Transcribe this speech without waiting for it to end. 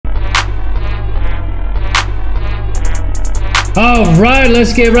All right,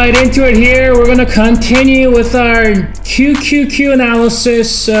 let's get right into it here. We're gonna continue with our QQQ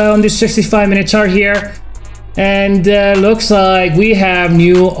analysis on this 65-minute chart here. And looks like we have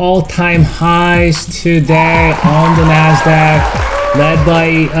new all-time highs today on the NASDAQ, led by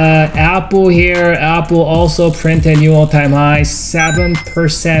Apple here. Apple also printed new all-time highs,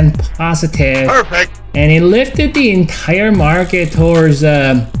 7% positive. Perfect. And it lifted the entire market towards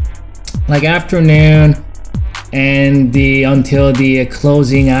like afternoon and until the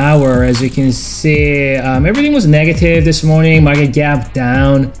closing hour. As you can see, everything was negative this morning. Market gap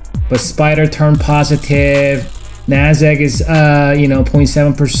down, but Spider turned positive. NASDAQ is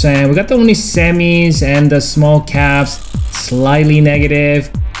 0.7%. We got the only semis and the small caps slightly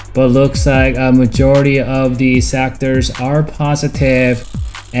negative, but looks like a majority of the sectors are positive.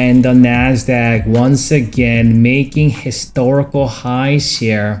 And the NASDAQ once again making historical highs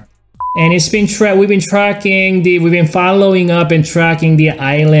here. And it's been we've been following up and tracking the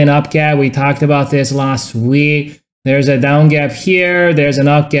island up gap. We talked about this last week. There's a down gap here, there's an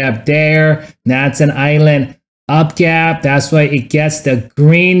up gap there. That's an island up gap. That's why it gets the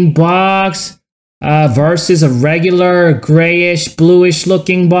green box versus a regular grayish, bluish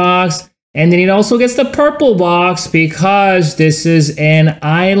looking box. And then it also gets the purple box because this is an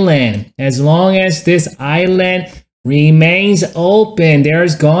island. As long as this island remains open,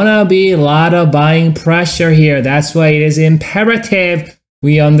 there's gonna be a lot of buying pressure here. That's why it is imperative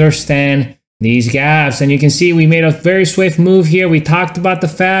we understand these gaps. And you can see we made a very swift move here. We talked about the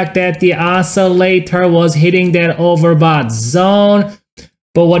fact that the oscillator was hitting that overbought zone,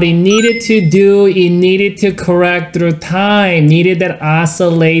 but what it needed to do, it needed to correct through time, needed that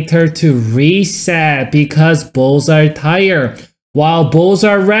oscillator to reset because bulls are tired. While bulls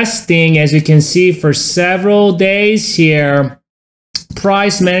are resting, as you can see, for several days here,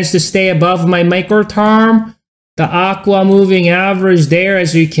 price managed to stay above my micro term, the aqua moving average there,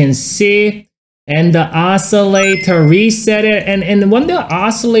 as you can see, and the oscillator reset it. And when the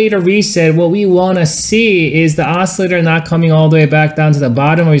oscillator reset, what we want to see is the oscillator not coming all the way back down to the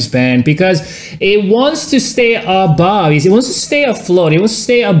bottom of its band, because it wants to stay above, it wants to stay afloat, it wants to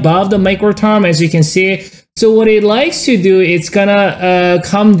stay above the micro term, as you can see. So what it likes to do, it's gonna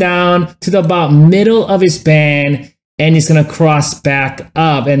come down to the about middle of its band, and it's gonna cross back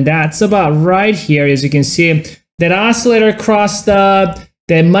up. And that's about right here. As you can see, that oscillator crossed up,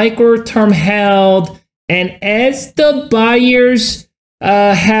 that micro term held, and as the buyers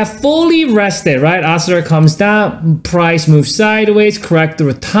have fully rested, right? Oscillator comes down, price moves sideways, correct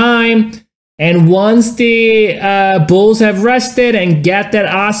through time. And once the bulls have rested and get that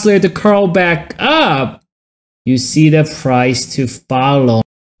oscillator to curl back up, you see the price to follow.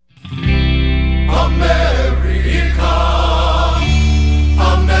 America,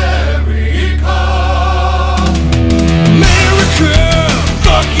 America, America,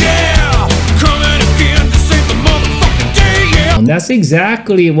 fuck yeah, coming again to save the motherfucking day, yeah. And that's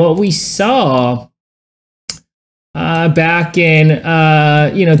exactly what we saw back in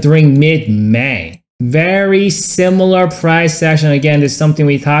during mid-May. Very similar price action. Again, this is something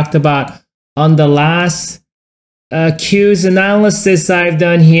we talked about on the last Q's analysis I've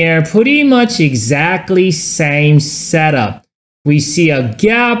done here. Pretty much exactly same setup. We see a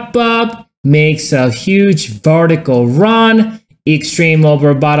gap up, makes a huge vertical run, extreme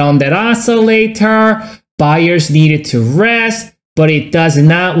overbought on that oscillator. Buyers needed to rest, but it does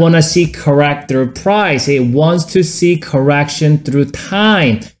not want to see correct through price. It wants to see correction through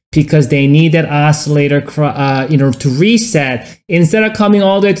time, because they need that oscillator to reset instead of coming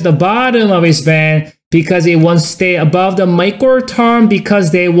all the way to the bottom of its band, because it wants to stay above the micro term,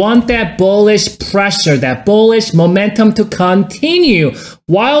 because they want that bullish pressure, that bullish momentum to continue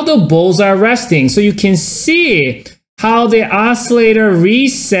while the bulls are resting. So you can see how the oscillator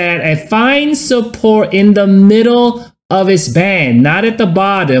reset and finds support in the middle of its band, not at the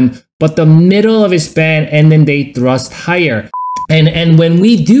bottom, but the middle of its band, and then they thrust higher. And when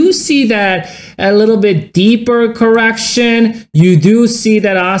we do see that a little bit deeper correction, you do see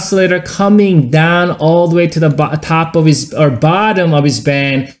that oscillator coming down all the way to the top of his or bottom of his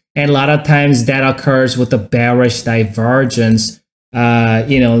band. And a lot of times that occurs with the bearish divergence,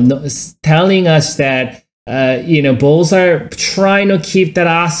 telling us that, bulls are trying to keep that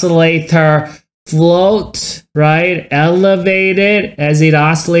oscillator float, right? Elevated as it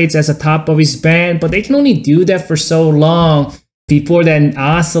oscillates as the top of his band, but they can only do that for so long before that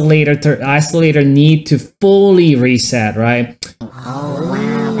oscillator need to fully reset, right? Oh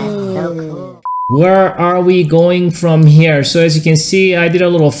wow, that's so cool. Where are we going from here? So as you can see, I did a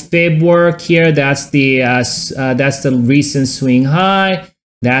little fib work here. That's the recent swing high.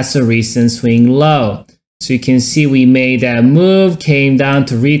 That's the recent swing low. So you can see we made that move, came down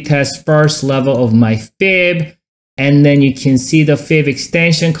to retest first level of my fib. And then you can see the fib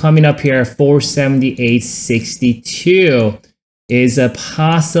extension coming up here, 478.62 is a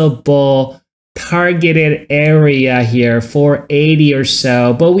possible targeted area here, 480 or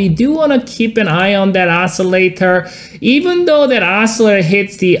so. But we do want to keep an eye on that oscillator. Even though that oscillator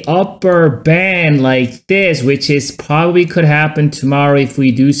hits the upper band like this, which is probably could happen tomorrow if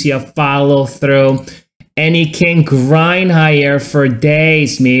we do see a follow through, and it can grind higher for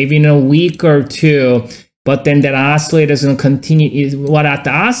days, maybe in a week or two. But then that oscillator is going to continue. What the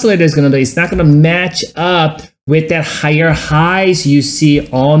oscillator is going to do, it's not going to match up with that higher highs you see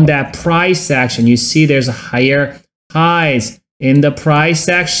on that price action. You see there's higher highs in the price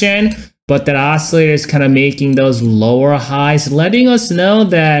action, but that oscillator is kind of making those lower highs, letting us know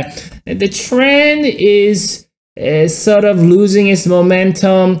that the trend is sort of losing its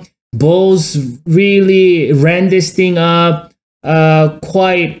momentum. Bulls really ran this thing up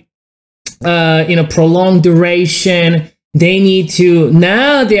quite in a prolonged duration. They need to,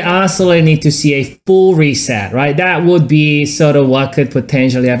 now the oscillator need to see a full reset, right? That would be sort of what could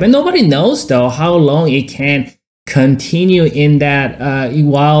potentially happen. Nobody knows though how long it can continue in that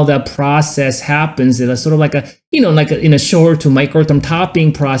while the process happens. It's sort of like a, like in a short to micro term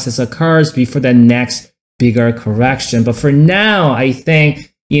topping process occurs before the next bigger correction. But for now, I think,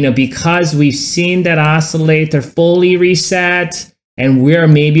 because we've seen that oscillator fully reset and we're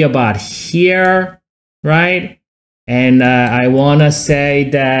maybe about here, right? And I want to say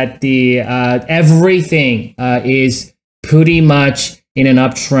that the everything is pretty much in an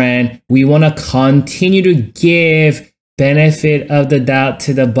uptrend. We want to continue to give benefit of the doubt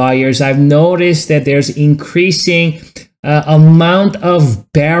to the buyers. I've noticed that there's increasing amount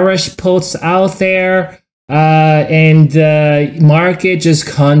of bearish puts out there. And the market just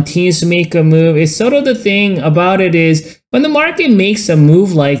continues to make a move. It's sort of the thing about it is when the market makes a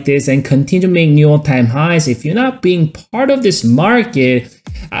move like this and continue to make new all-time highs, if you're not being part of this market,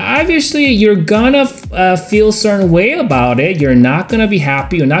 obviously you're gonna feel a certain way about it. You're not gonna be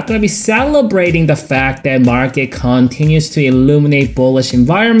happy. You're not gonna be celebrating the fact that market continues to illuminate bullish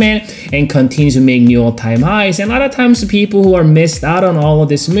environment and continues to make new all-time highs. And a lot of times the people who are missed out on all of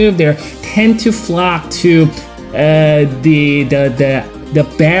this move, they tend to flock to the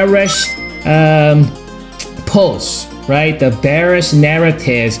bearish posts, right? The bearish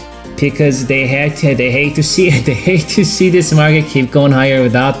narratives, because they hate to see it. They hate to see this market keep going higher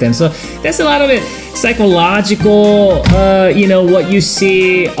without them. So that's a lot of it. Psychological, what you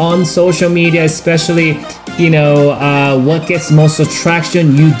see on social media, especially, what gets most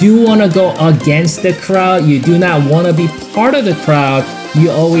attraction. You do want to go against the crowd. You do not want to be part of the crowd. You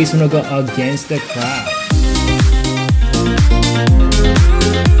always want to go against the crowd.